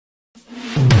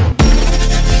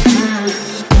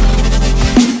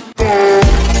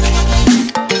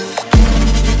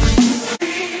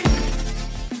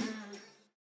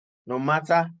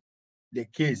matter the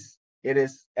case, it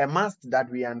is a must that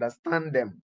we understand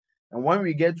them. And when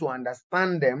we get to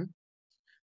understand them,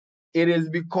 it is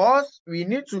because we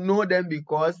need to know them,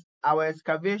 because our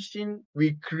excavation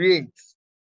we create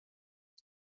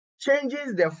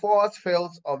changes the force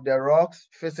fields of the rock's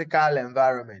physical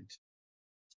environment.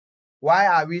 Why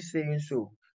are we saying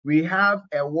so? We have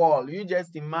a wall. You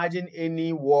just imagine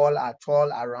any wall at all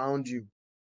around you.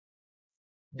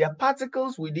 The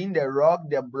particles within the rock,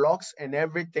 the blocks and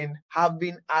everything have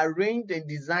been arranged and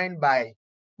designed by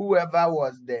whoever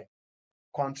was the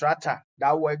contractor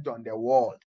that worked on the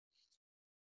wall.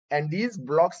 And these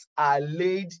blocks are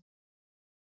laid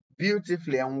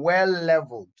beautifully and well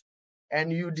leveled.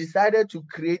 And you decided to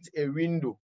create a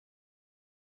window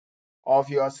of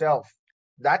yourself.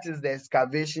 That is the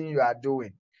excavation you are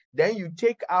doing. Then you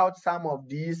take out some of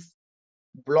these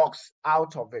blocks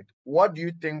out of it. What do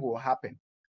you think will happen?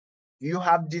 You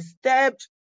have disturbed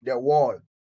the wall.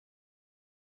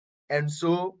 And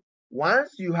so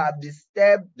once you have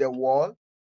disturbed the wall,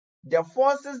 the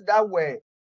forces that were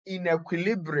in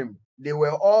equilibrium, they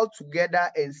were all together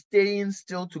and staying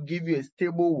still to give you a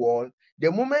stable wall.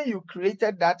 The moment you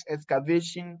created that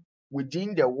excavation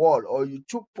within the wall, or you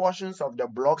took portions of the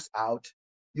blocks out,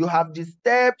 you have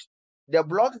disturbed the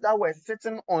blocks that were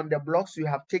sitting on the blocks you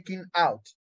have taken out.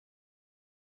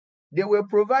 They were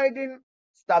providing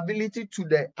stability to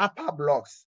the upper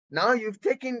blocks. Now you've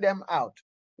taken them out.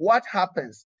 What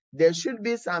happens? There should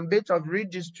be some bit of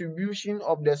redistribution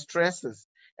of the stresses.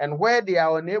 And where they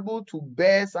are unable to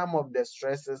bear some of the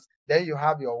stresses, then you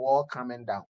have your wall coming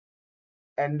down.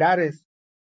 And that is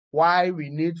why we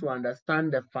need to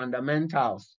understand the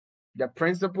fundamentals, the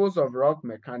principles of rock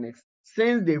mechanics,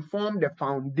 since they form the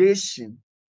foundation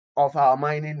of our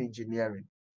mining engineering.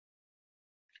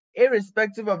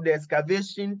 Irrespective of the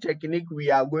excavation technique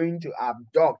we are going to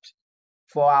adopt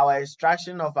for our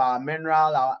extraction of our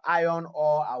mineral, our iron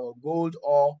ore, our gold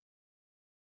ore,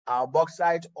 our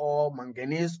bauxite ore,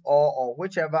 manganese ore, or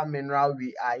whichever mineral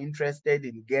we are interested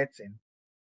in getting,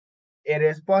 it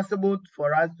is possible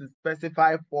for us to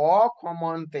specify 4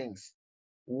 common things.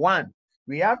 1,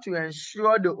 we have to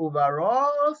ensure the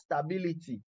overall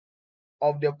stability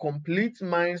of the complete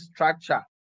mine structure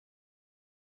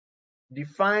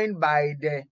defined by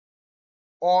the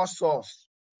ore source,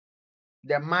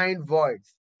 the mine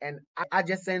voids, and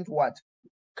adjacent what?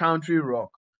 Country rock.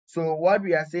 So what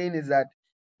we are saying is that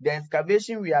the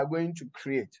excavation we are going to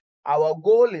create, our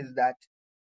goal is that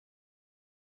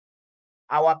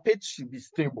our pit should be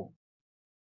stable.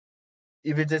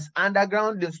 If it is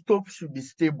underground, the stope should be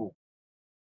stable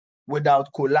without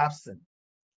collapsing,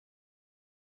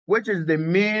 which is the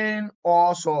main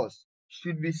ore source,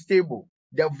 should be stable.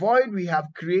 The void we have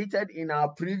created in our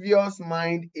previous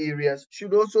mined areas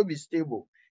should also be stable.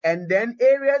 And then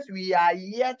areas we are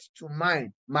yet to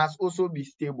mine must also be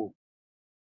stable.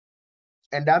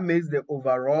 And that makes the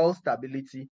overall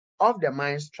stability of the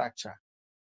mine structure.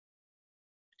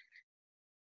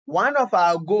 One of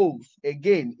our goals,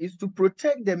 again, is to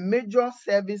protect the major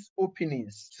service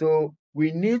openings. So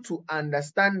we need to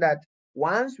understand that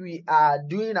once we are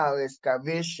doing our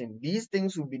excavation, these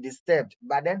things will be disturbed.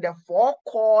 But then the 4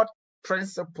 core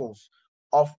principles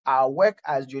of our work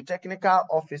as geotechnical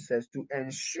officers to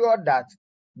ensure that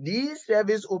these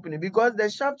service opening, because the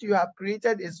shaft you have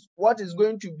created is what is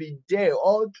going to be there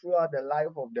all throughout the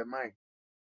life of the mine.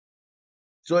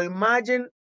 So imagine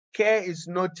care is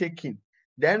not taken.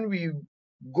 Then we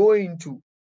go into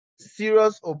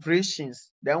serious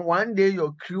operations. Then one day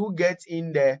your crew gets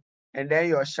in there and then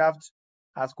your shaft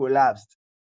has collapsed.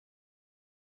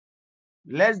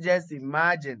 Let's just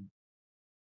imagine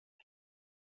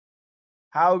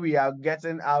how we are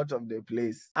getting out of the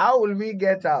place. How will we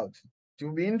get out? It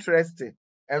will be interesting.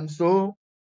 And so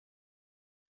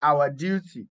our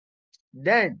duty,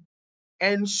 then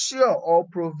ensure or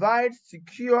provide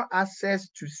secure access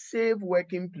to safe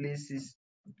working places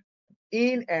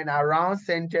in and around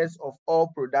centers of ore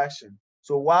production.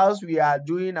 So whilst we are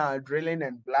doing our drilling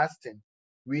and blasting,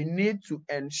 we need to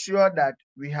ensure that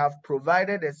we have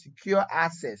provided a secure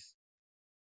access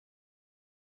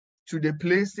to the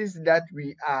places that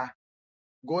we are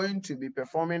going to be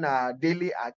performing our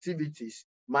daily activities,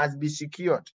 must be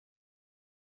secured,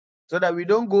 so that we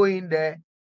don't go in there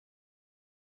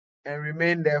and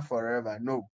remain there forever.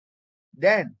 No.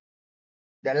 Then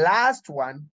the last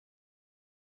one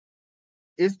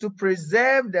is to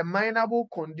preserve the mineable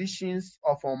conditions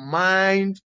of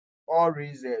unmined ore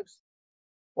reserves.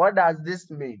 What does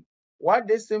this mean? What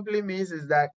this simply means is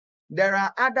that there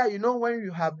are other, when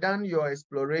you have done your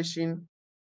exploration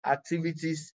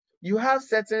activities, you have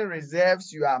certain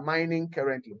reserves you are mining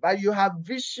currently, but you have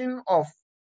vision of,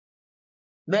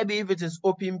 maybe if it is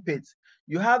open pit,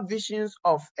 you have visions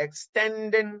of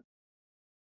extending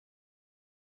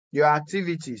your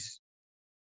activities.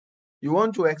 You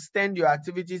want to extend your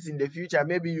activities in the future.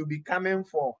 Maybe you'll be coming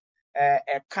for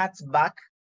a cutback,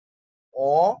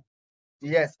 or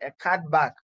yes, a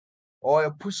cutback or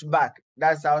a pushback.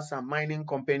 That's how some mining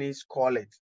companies call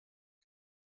it.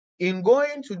 In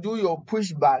going to do your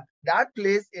pushback, that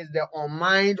place is the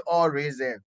unmined ore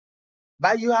reserve,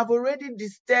 but you have already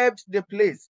disturbed the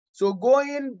place. So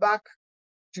going back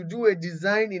to do a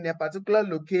design in a particular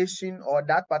location or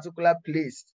that particular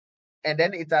place, and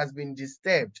then it has been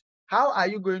disturbed, how are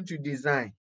you going to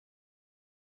design?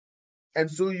 And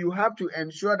so you have to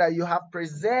ensure that you have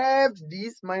preserved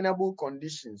these mineable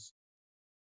conditions,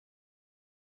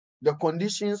 the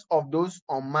conditions of those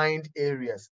unmined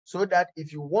areas, so that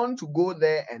if you want to go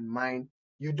there and mine,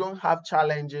 you don't have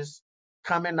challenges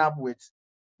coming up with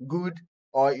good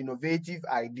or innovative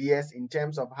ideas in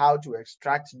terms of how to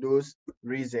extract those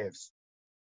reserves.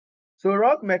 So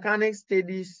rock mechanics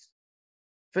studies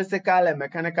physical and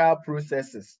mechanical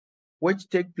processes which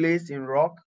take place in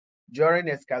rock during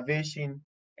excavation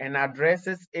and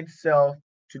addresses itself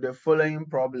to the following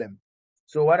problem.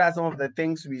 So what are some of the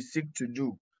things we seek to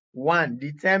do? One,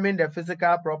 determine the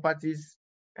physical properties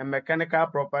and mechanical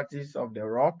properties of the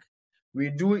rock. We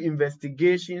do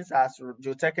investigations as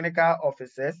geotechnical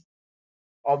officers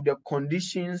of the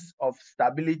conditions of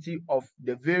stability of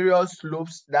the various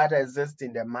slopes that exist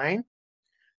in the mine.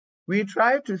 We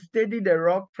try to study the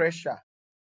rock pressure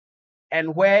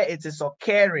and where it is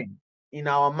occurring in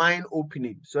our mine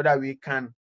opening so that we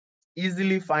can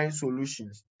easily find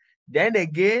solutions. Then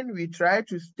again, we try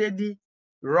to study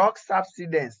rock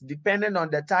subsidence depending on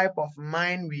the type of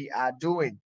mine we are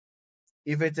doing.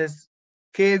 If it is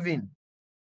caving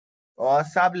or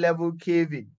sub-level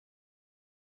caving,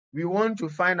 we want to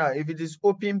find out if it is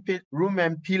open pit, room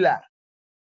and pillar,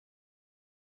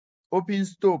 open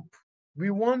stope. We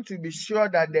want to be sure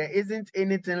that there isn't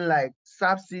anything like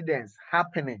subsidence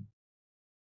happening.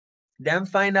 Then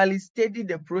finally, study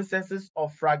the processes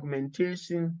of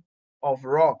fragmentation of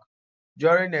rock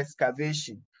during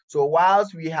excavation. So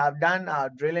whilst we have done our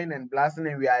drilling and blasting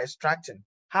and we are extracting,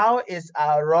 how is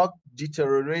our rock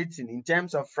deteriorating in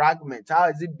terms of fragments? How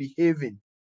is it behaving?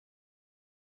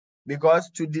 Because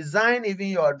to design even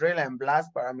your drill and blast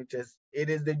parameters, it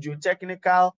is the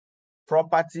geotechnical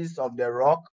properties of the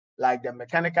rock, like the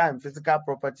mechanical and physical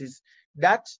properties,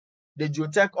 that the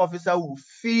geotech officer will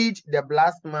feed the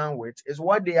blast man with, is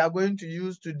what they are going to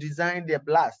use to design the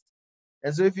blast.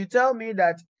 And so if you tell me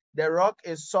that the rock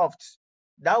is soft,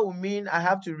 that will mean I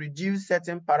have to reduce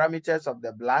certain parameters of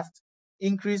the blast,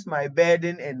 increase my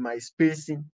burden and my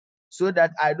spacing so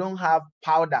that I don't have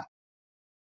powdered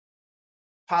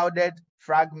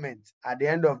fragments at the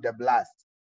end of the blast.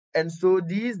 And so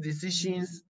these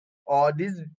decisions or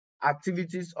these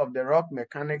activities of the rock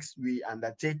mechanics we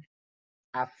undertake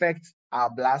affect our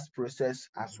blast process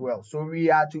as well. So we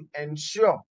are to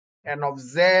ensure and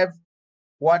observe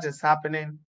what is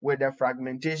happening with the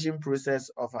fragmentation process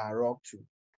of our rock too.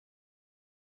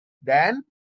 Then,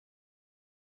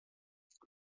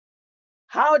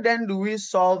 how then do we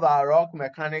solve our rock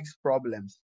mechanics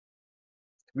problems?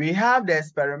 We have the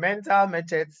experimental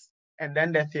methods and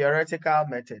then the theoretical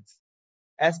methods.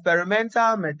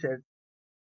 Experimental methods,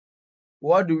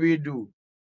 what do?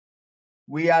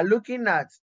 We are looking at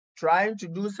trying to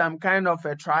do some kind of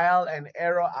a trial and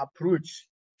error approach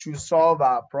to solve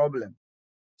our problem.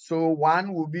 So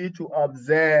one will be to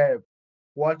observe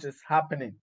what is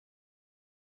happening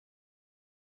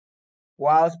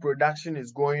whilst production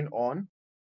is going on,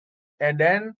 and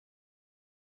then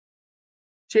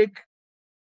take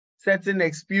certain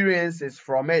experiences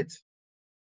from it,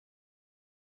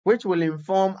 which will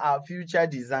inform our future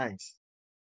designs.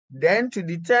 Then to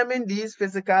determine these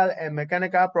physical and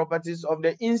mechanical properties of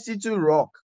the in situ rock.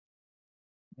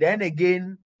 Then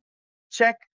again,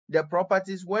 check the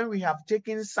properties when we have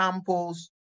taken samples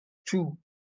to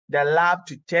the lab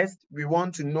to test. We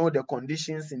want to know the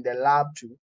conditions in the lab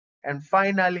too. And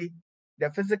finally,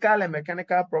 the physical and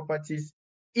mechanical properties.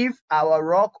 If our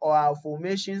rock or our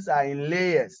formations are in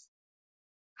layers,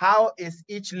 how is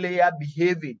each layer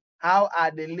behaving? How are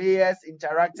the layers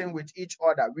interacting with each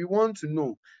other? We want to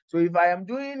know. So if I am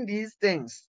doing these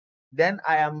things, then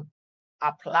I am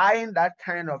applying that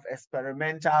kind of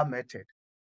experimental method.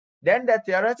 Then the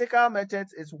theoretical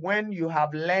methods is when you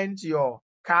have learned your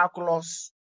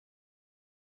calculus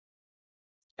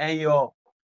and your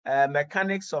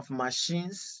mechanics of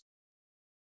machines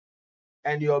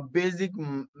and your basic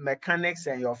mechanics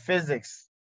and your physics.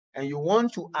 and you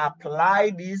want to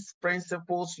apply these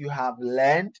principles you have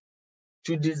learned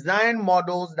to design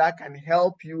models that can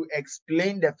help you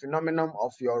explain the phenomenon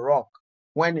of your rock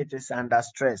when it is under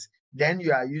stress, then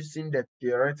you are using the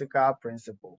theoretical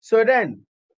principle. So then,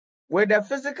 with the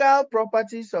physical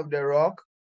properties of the rock,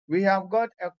 we have got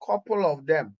a couple of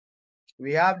them.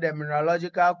 We have the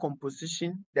mineralogical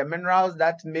composition, the minerals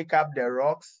that make up the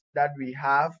rocks that we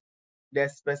have, the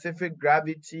specific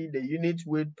gravity, the unit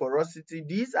weight, porosity.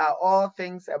 These are all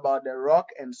things about the rock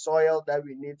and soil that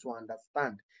we need to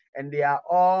understand. And they are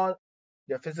all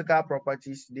the physical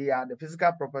properties. They are the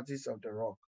physical properties of the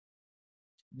rock.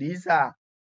 These are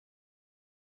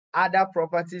other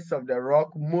properties of the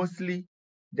rock, mostly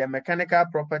the mechanical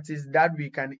properties that we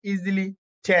can easily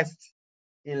test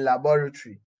in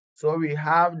laboratory. So we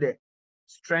have the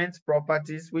strength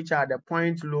properties, which are the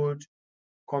point load,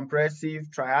 compressive,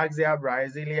 triaxial,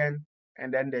 Brazilian,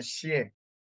 and then the shear.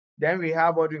 Then we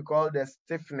have what we call the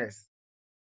stiffness,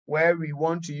 where we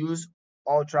want to use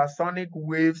ultrasonic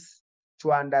waves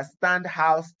to understand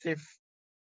how stiff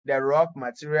the rock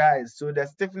material is. So the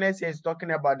stiffness here is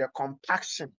talking about the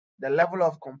compaction, the level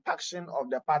of compaction of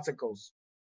the particles.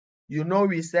 You know,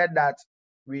 we said that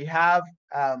we have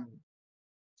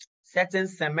certain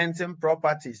cementing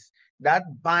properties that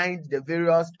bind the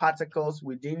various particles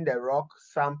within the rock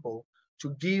sample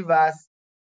to give us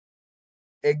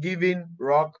a given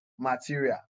rock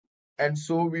material. And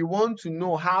so we want to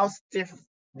know how stiff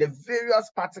the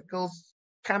various particles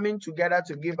coming together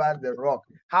to give us the rock,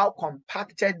 how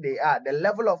compacted they are. The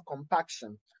level of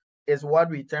compaction is what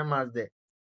we term as the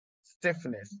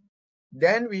stiffness.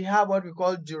 Then we have what we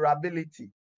call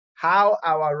durability, how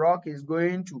our rock is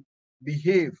going to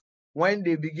behave when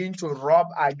they begin to rub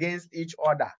against each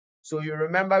other. So you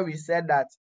remember we said that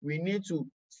we need to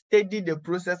steady the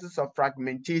processes of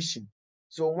fragmentation.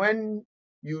 So when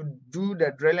you do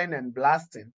the drilling and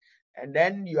blasting, and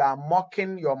then you are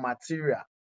mocking your material,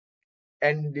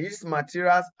 and these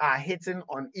materials are hitting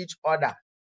on each other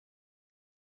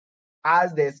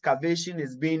as the excavation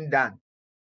is being done,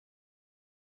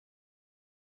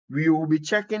 we will be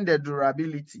checking the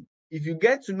durability. If you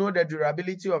get to know the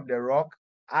durability of the rock,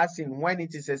 as in when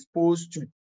it is exposed to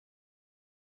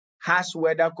harsh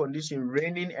weather conditions,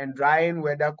 raining and drying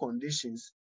weather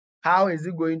conditions, how is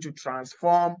it going to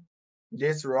transform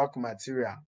this rock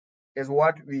material is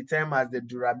what we term as the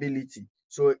durability.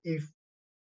 So if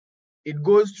it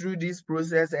goes through this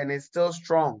process and it's still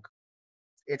strong,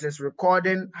 it is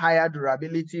recording higher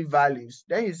durability values,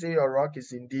 then you say your rock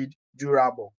is indeed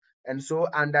durable. And so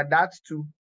under that too,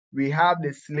 we have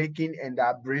the slaking and the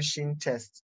abrasion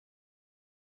test.